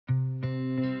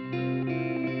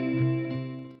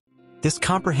This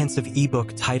comprehensive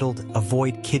ebook titled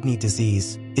Avoid Kidney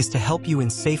Disease is to help you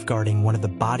in safeguarding one of the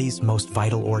body's most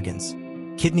vital organs.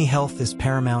 Kidney health is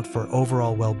paramount for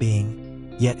overall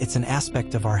well-being, yet it's an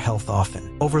aspect of our health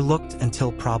often overlooked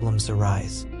until problems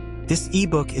arise. This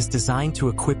ebook is designed to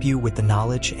equip you with the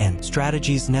knowledge and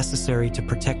strategies necessary to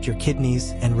protect your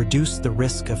kidneys and reduce the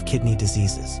risk of kidney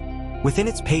diseases. Within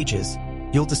its pages,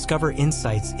 you'll discover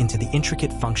insights into the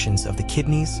intricate functions of the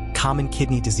kidneys, common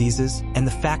kidney diseases, and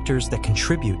the factors that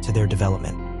contribute to their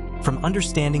development. From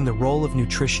understanding the role of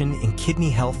nutrition in kidney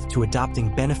health to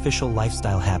adopting beneficial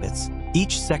lifestyle habits,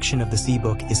 each section of this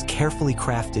ebook is carefully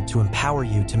crafted to empower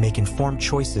you to make informed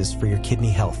choices for your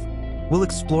kidney health. We'll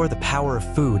explore the power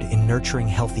of food in nurturing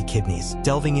healthy kidneys,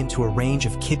 delving into a range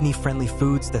of kidney-friendly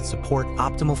foods that support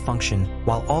optimal function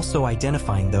while also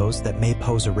identifying those that may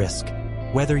pose a risk.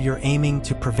 Whether you're aiming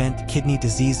to prevent kidney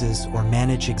diseases or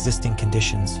manage existing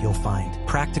conditions, you'll find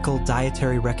practical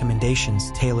dietary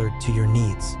recommendations tailored to your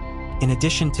needs. In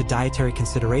addition to dietary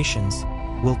considerations,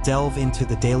 we'll delve into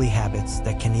the daily habits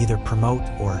that can either promote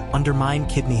or undermine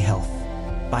kidney health.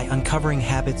 By uncovering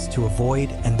habits to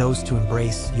avoid and those to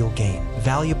embrace, you'll gain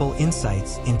valuable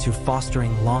insights into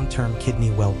fostering long-term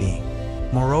kidney well-being.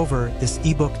 Moreover, this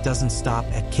ebook doesn't stop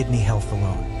at kidney health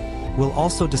alone. We'll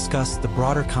also discuss the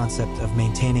broader concept of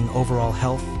maintaining overall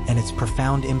health and its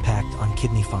profound impact on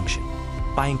kidney function.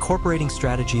 By incorporating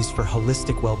strategies for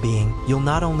holistic well-being, you'll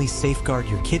not only safeguard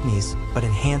your kidneys, but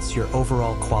enhance your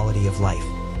overall quality of life.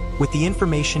 With the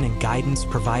information and guidance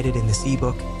provided in this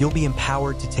ebook, you'll be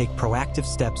empowered to take proactive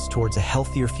steps towards a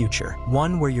healthier future,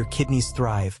 one where your kidneys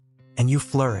thrive and you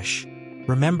flourish.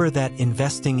 Remember that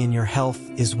investing in your health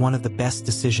is one of the best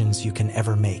decisions you can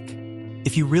ever make.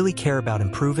 If you really care about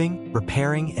improving,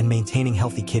 repairing, and maintaining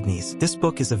healthy kidneys, this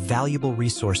book is a valuable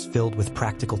resource filled with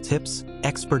practical tips,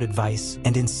 expert advice,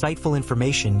 and insightful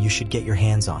information you should get your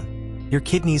hands on. Your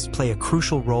kidneys play a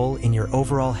crucial role in your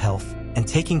overall health, and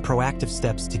taking proactive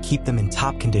steps to keep them in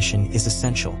top condition is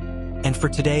essential. And for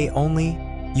today only,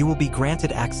 you will be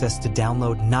granted access to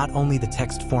download not only the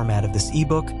text format of this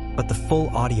ebook, but the full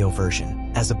audio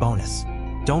version as a bonus.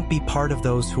 Don't be part of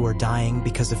those who are dying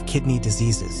because of kidney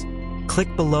diseases.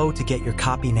 Click below to get your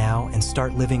copy now and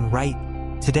start living right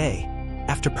today.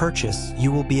 After purchase,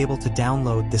 you will be able to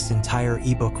download this entire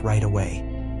ebook right away.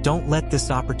 Don't let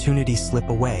this opportunity slip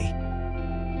away.